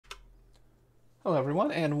Hello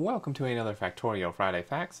everyone and welcome to another Factorio Friday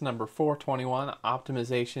Facts, number 421,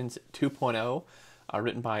 Optimizations 2.0,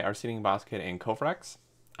 written by our seating boss kid and Kofrex.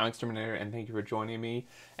 I'm Exterminator and thank you for joining me,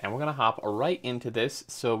 and we're going to hop right into this.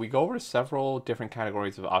 So we go over several different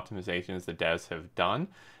categories of optimizations the devs have done,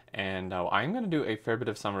 and I'm going to do a fair bit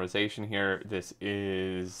of summarization here. This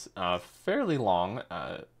is fairly long,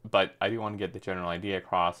 but I do want to get the general idea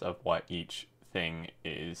across of what each thing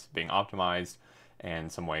is being optimized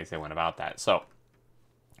and some ways they went about that. So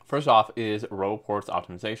first off is Roboports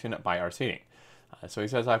optimization by our seating. So he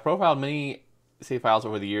says, I've profiled many save files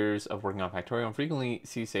over the years of working on Factorio and frequently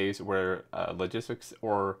see saves where logistics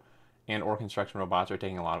or construction robots are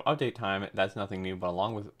taking a lot of update time. That's nothing new, but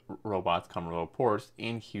along with robots come roboports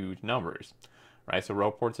in huge numbers, right? So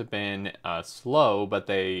roboports have been slow, but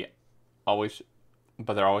they're always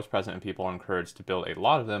present, and people are encouraged to build a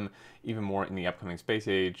lot of them, even more in the upcoming space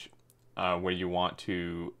age, where you want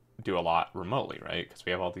to do a lot remotely, right? Because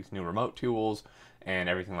we have all these new remote tools and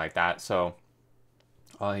everything like that. So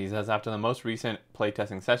he says after the most recent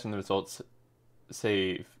playtesting session,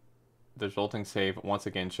 save the resulting save once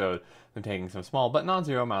again showed them taking some small but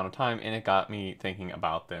non-zero amount of time, and it got me thinking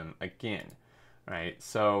about them again, right?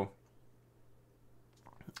 So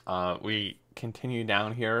we continue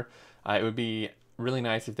down here. It would be really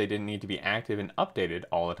nice if they didn't need to be active and updated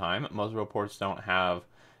all the time. Most reports don't have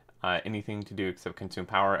anything to do except consume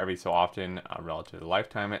power every so often relative to the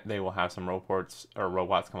lifetime. They will have some robots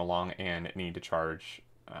come along and need to charge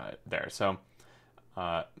there. So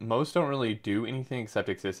most don't really do anything except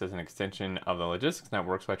exist as an extension of the logistics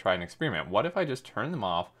network. So I tried an experiment. What if I just turn them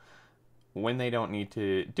off when they don't need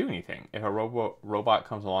to do anything? If a robot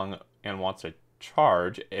comes along and wants to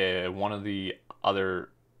charge, one of the other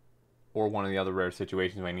rare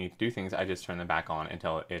situations when I need to do things, I just turn them back on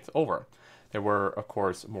until it's over. There were, of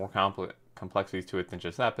course, more complexities to it than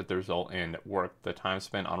just that, but the result in work, the time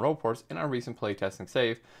spent on Roboports in our recent playtesting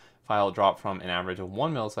save file dropped from an average of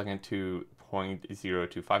 1 millisecond to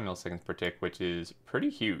 0.025 milliseconds per tick, which is pretty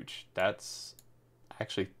huge. That's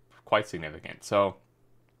actually quite significant. So,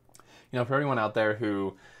 for everyone out there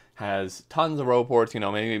who has tons of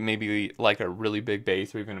Roboports, maybe like a really big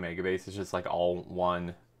base or even a mega base, it's just like all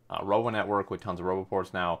one robo network with tons of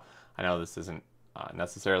Roboports. Now, I know this isn't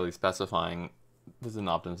necessarily specifying this is an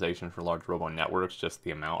optimization for large robo networks, just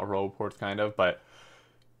the amount of Roboports kind of, but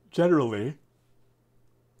generally,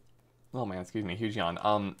 oh man, excuse me, huge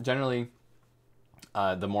yawn. Generally,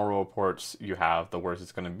 the more Roboports you have, the worse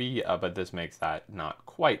it's going to be, but this makes that not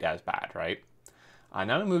quite as bad, right?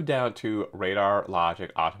 Now to move down to radar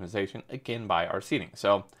logic optimization, again by our seating.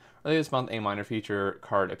 So earlier this month, a minor feature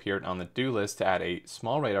card appeared on the do list to add a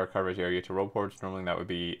small radar coverage area to Roboports. Normally that would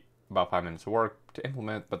be about 5 minutes of work to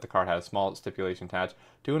implement, but the card has a small stipulation attached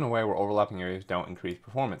to in a way where overlapping areas don't increase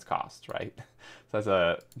performance costs, right? So that's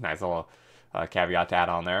a nice little caveat to add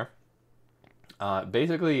on there.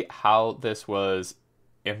 Basically, how this was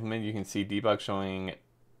implemented, you can see debug showing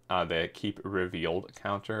the keep revealed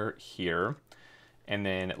counter here, and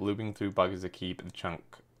then looping through bugs to keep the chunk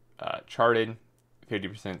charted,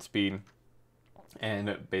 50% speed.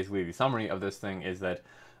 And basically the summary of this thing is that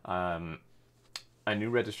a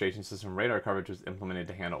new registration system radar coverage was implemented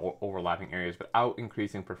to handle overlapping areas without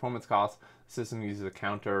increasing performance costs. The system uses a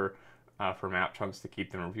counter for map chunks to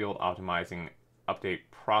keep them revealed, optimizing update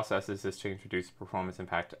processes. This change reduced the performance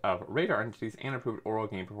impact of radar entities and improved oral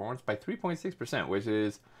game performance by 3.6%, which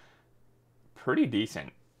is pretty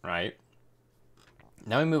decent, right?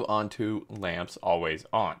 Now we move on to lamps always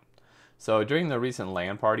on. So during the recent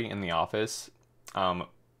LAN party in the office,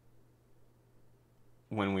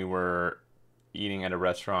 when we were eating at a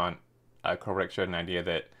restaurant, Korek shared an idea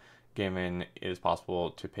that given it is possible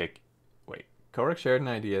to pick Korek shared an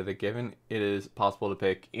idea that given it is possible to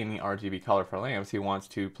pick any RGB color for lamps, he wants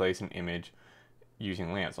to place an image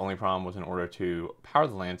using lamps. Only problem was in order to power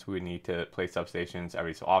the lamps, we would need to place substations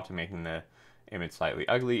every so often, making the image slightly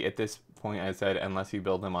ugly. At this point, I said, unless you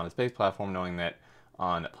build them on a space platform, knowing that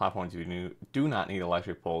on platforms you do not need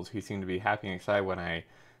electric poles. He seemed to be happy and excited when I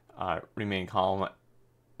remained calm,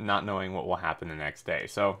 not knowing what will happen the next day.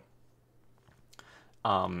 So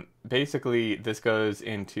basically this goes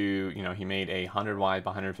into, he made a 100 wide by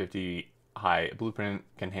 150 high blueprint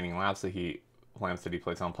containing lamps that he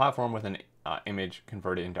placed on platform with an image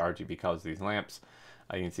converted into RGB colors of these lamps.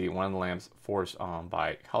 You can see one of the lamps forced on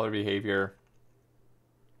by color behavior.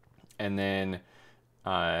 And then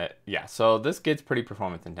so this gets pretty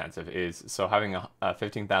performance intensive. So having a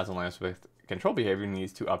 15,000 lamps with control behavior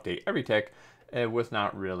needs to update every tick. It was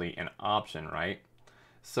not really an option, right?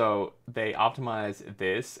 So they optimize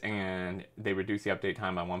this and they reduce the update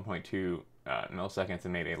time by 1.2 milliseconds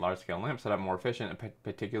and made a large-scale lamp setup more efficient and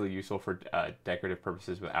particularly useful for decorative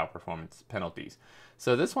purposes without performance penalties.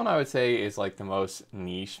 So this one I would say is like the most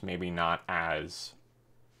niche, maybe not as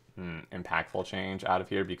impactful change out of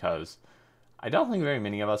here, because I don't think very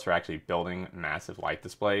many of us are actually building massive light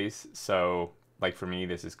displays. So like for me,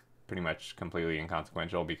 this is pretty much completely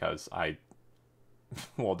inconsequential because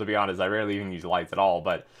well, to be honest, I rarely even use lights at all,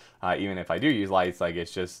 but even if I do use lights, like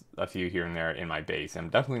it's just a few here and there in my base. I'm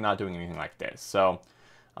definitely not doing anything like this. So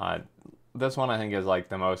this one I think is like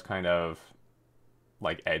the most kind of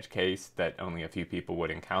like edge case that only a few people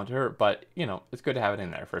would encounter, but you know, it's good to have it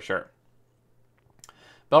in there for sure.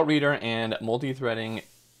 Belt reader and multi-threading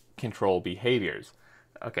control behaviors.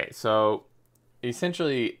 Okay, so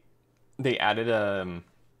essentially they added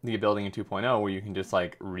the ability in 2.0 where you can just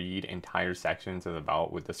like read entire sections of the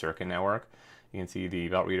belt with the circuit network. You can see the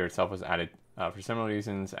belt reader itself was added for similar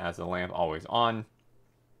reasons as the lamp always on,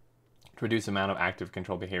 to reduce the amount of active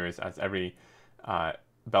control behaviors, as every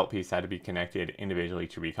belt piece had to be connected individually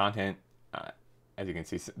to read content, as you can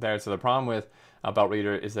see there. So the problem with a belt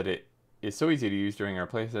reader is that it is so easy to use during our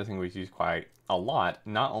playtesting. We use quite a lot,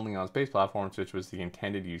 not only on space platforms, which was the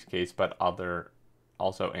intended use case, but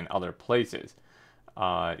also in other places.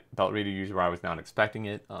 Belt reader user where I was not expecting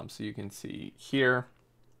it. So you can see here.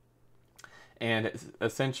 And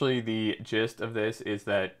essentially the gist of this is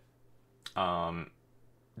that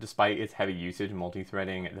despite its heavy usage,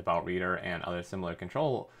 multi-threading the belt reader and other similar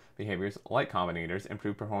control behaviors like combinators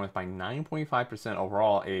improve performance by 9.5%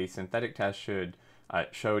 overall. A synthetic test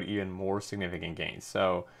showed even more significant gains.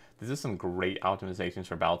 So this is some great optimizations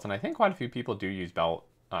for belts, and I think quite a few people do use belt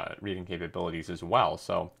reading capabilities as well.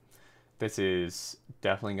 So this is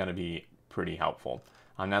definitely going to be pretty helpful.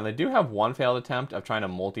 Now they do have one failed attempt of trying to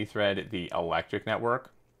multi-thread the electric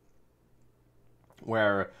network,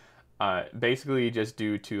 where basically just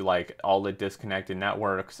due to like all the disconnected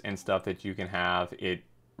networks and stuff that you can have, it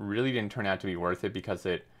really didn't turn out to be worth it, because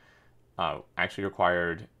it actually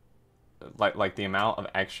required like the amount of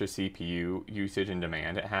extra CPU usage and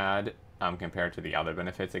demand it had compared to the other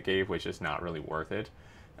benefits it gave, which is not really worth it.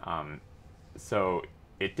 So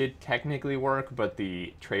it did technically work, but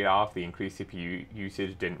the trade-off, the increased CPU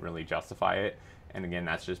usage, didn't really justify it. And again,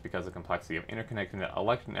 that's just because the complexity of interconnecting the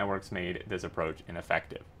electric networks made this approach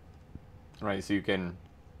ineffective. Right, so you can,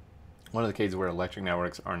 one of the cases where electric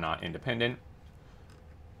networks are not independent.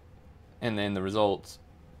 And then the results,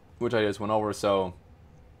 which I just went over. So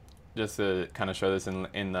just to kind of show this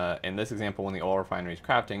in this example, when the oil refinery is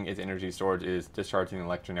crafting, its energy storage is discharging, the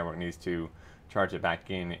electric network needs to charge it back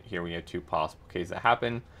in. Here we have two possible cases that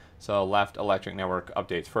happen. So left electric network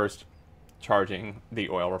updates first, charging the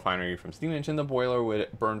oil refinery from steam engine. The boiler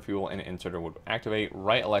would burn fuel and inserter would activate.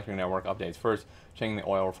 Right electric network updates first, checking the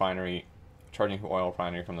oil refinery, charging the oil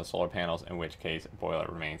refinery from the solar panels, in which case boiler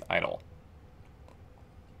remains idle.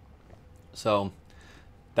 So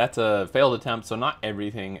that's a failed attempt. So not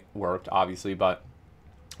everything worked, obviously, but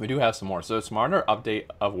we do have some more. So smarter update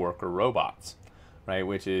of worker robots, right,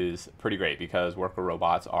 which is pretty great because worker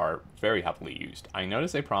robots are very heavily used. I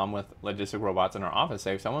noticed a problem with logistic robots in our office.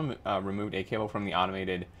 Say if someone removed a cable from the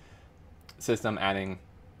automated system, adding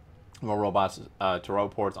more robots to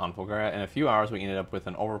Roboports on Factorio, in a few hours we ended up with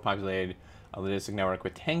an overpopulated logistic network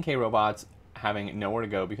with 10K robots having nowhere to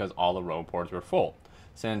go because all the Roboports were full.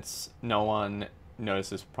 Since no one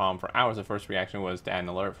noticed this problem for hours, the first reaction was to add an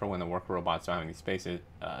alert for when the worker robots don't have any spaces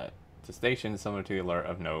to station, similar to the alert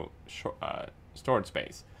of no storage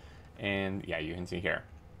space. And yeah, you can see here.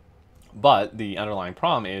 But the underlying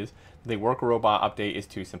problem is the worker robot update is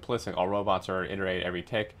too simplistic. All robots are iterated every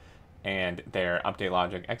tick and their update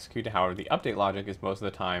logic executed. However, the update logic is most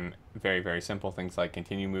of the time very, very simple. Things like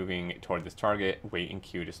continue moving toward this target, wait in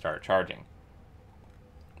queue to start charging.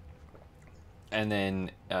 And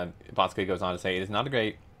then Botsky goes on to say, it is not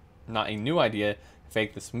a new idea to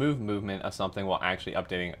fake the smooth movement of something while actually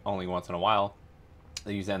updating only once in a while.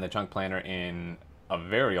 They use that in the chunk planner in a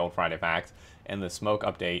very old Friday Facts, and the smoke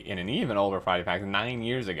update in an even older Friday Facts 9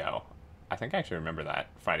 years ago. I think I actually remember that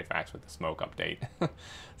Friday Facts with the smoke update.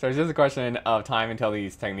 So it's just a question of time until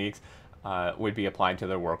these techniques would be applied to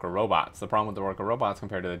the worker robots. The problem with the worker robots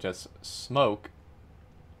compared to just smoke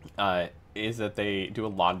is that they do a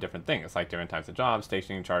lot of different things, like different types of jobs,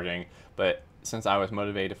 stationing, charging. But since I was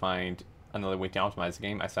motivated to find another way to optimize the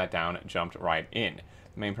game, I sat down and jumped right in.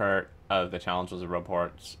 The main part of the challenge was the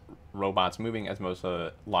robots moving, as most of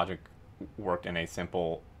the logic worked in a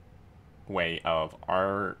simple way of,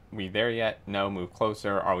 are we there yet? No, move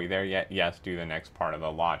closer. Are we there yet? Yes, do the next part of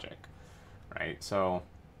the logic, right? So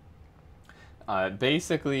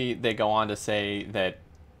basically they go on to say that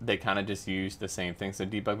they kind of just use the same thing. So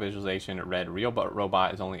debug visualization, red real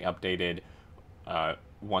robot is only updated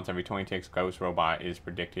once every 20 ticks. Ghost robot is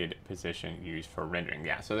predicted position used for rendering.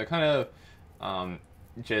 Yeah, so they're kind of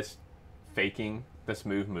just faking the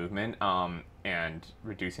smooth movement and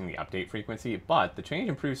reducing the update frequency. But the change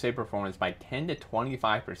improves save performance by 10 to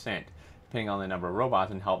 25%, depending on the number of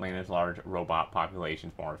robots, and help manage large robot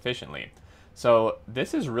populations more efficiently. So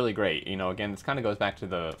this is really great. You know, again, this kind of goes back to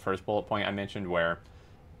the first bullet point I mentioned, where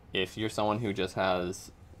if you're someone who just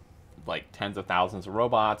has like tens of thousands of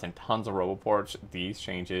robots and tons of Roboports, these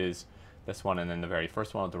changes, this one and then the very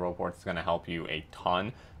first one of the Roboports, is going to help you a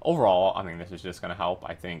ton. Overall, I mean, this is just going to help.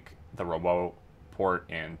 I think the Roboport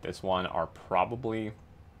and this one are probably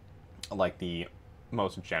like the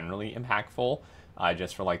most generally impactful,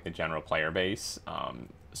 just for like the general player base.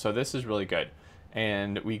 So this is really good.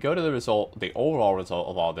 And we go to the result, the overall result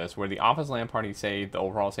of all this, where the Office LAN party saved, the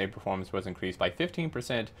overall save performance was increased by 15%,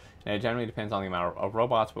 and it generally depends on the amount of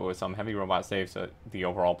robots, but with some heavy robot saves, so the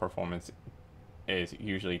overall performance is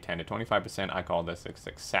usually 10 to 25%. I call this a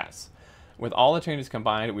success. With all the changes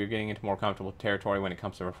combined, we're getting into more comfortable territory when it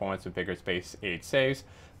comes to performance with bigger space age saves,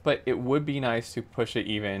 but it would be nice to push it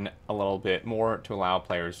even a little bit more to allow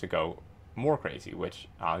players to go more crazy, which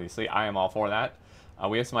obviously I am all for that.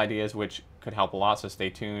 We have some ideas which could help a lot, so stay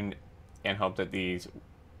tuned and hope that these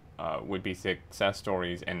would be success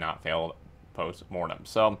stories and not failed post-mortem.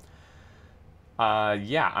 So,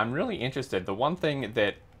 yeah, I'm really interested. The one thing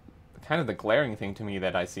that, kind of the glaring thing to me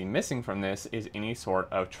that I see missing from this is any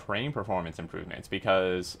sort of train performance improvements,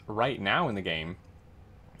 because right now in the game,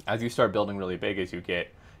 as you start building really big, as you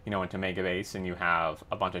get, you know, into Mega Base and you have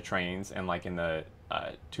a bunch of trains, and like in the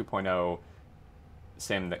 2.0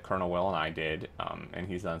 sim that Colonel Will and I did, and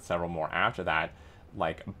he's done several more after that,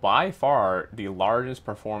 like by far the largest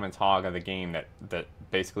performance hog of the game that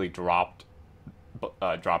basically dropped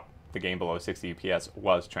the game below 60 FPS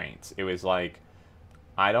was trains. It was like,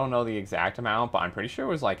 I don't know the exact amount, but I'm pretty sure it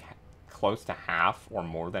was like close to half or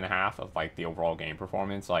more than half of like the overall game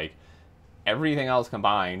performance. Like everything else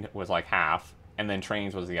combined was like half, and then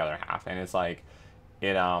trains was the other half. And it's like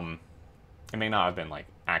it may not have been like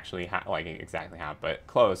actually like exactly half, but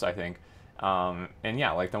close, I think. And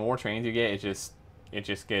yeah, like the more trains you get, it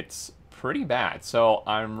just gets pretty bad. So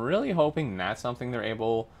I'm really hoping that's something they're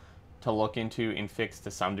able to look into and fix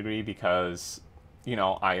to some degree, because, you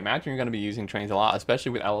know, I imagine you're going to be using trains a lot,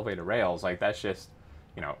 especially with elevated rails. Like that's just,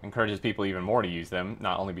 you know, encourages people even more to use them,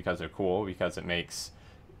 not only because they're cool, because it makes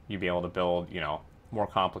you be able to build, you know, more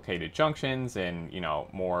complicated junctions and, you know,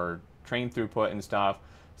 more train throughput and stuff.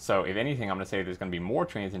 So if anything, I'm going to say there's going to be more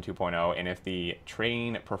trains in 2.0, and if the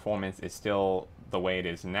train performance is still the way it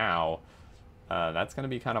is now, that's going to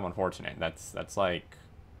be kind of unfortunate. That's like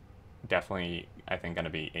definitely, I think, going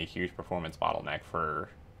to be a huge performance bottleneck for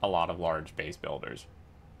a lot of large base builders.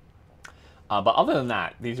 But other than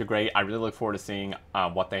that, these are great. I really look forward to seeing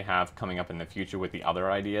what they have coming up in the future with the other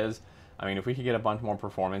ideas. I mean, if we could get a bunch more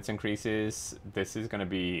performance increases, this is going to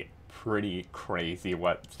be pretty crazy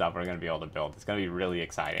what stuff we're going to be able to build. It's going to be really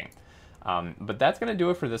exciting. But that's going to do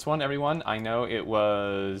it for this one, everyone. I know it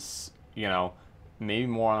was, you know, maybe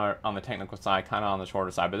more on the technical side, kind of on the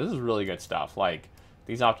shorter side, but this is really good stuff. Like,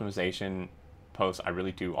 these optimization posts, I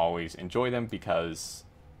really do always enjoy them, because,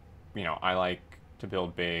 you know, I like to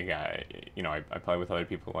build big. You know, I play with other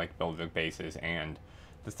people who like to build big bases, and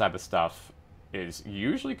this type of stuff is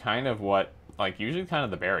usually kind of usually kind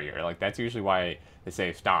of the barrier. Like, that's usually why the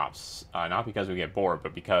save stops. Not because we get bored,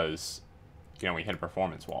 but because, you know, we hit a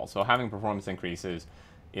performance wall. So having performance increases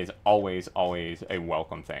is always, always a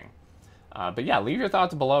welcome thing. But yeah, leave your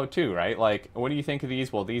thoughts below too, right? Like, what do you think of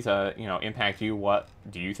these? Will these, you know, impact you? What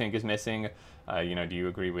do you think is missing? You know, do you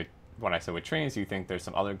agree with what I said with trains? Do you think there's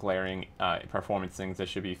some other glaring performance things that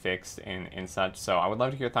should be fixed and such? So I would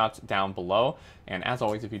love to hear your thoughts down below. And as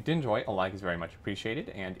always, if you did enjoy, a like is very much appreciated.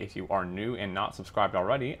 And if you are new and not subscribed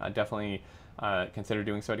already, definitely consider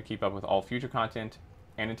doing so to keep up with all future content.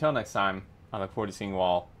 And until next time, I look forward to seeing you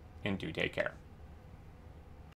all, and do take care.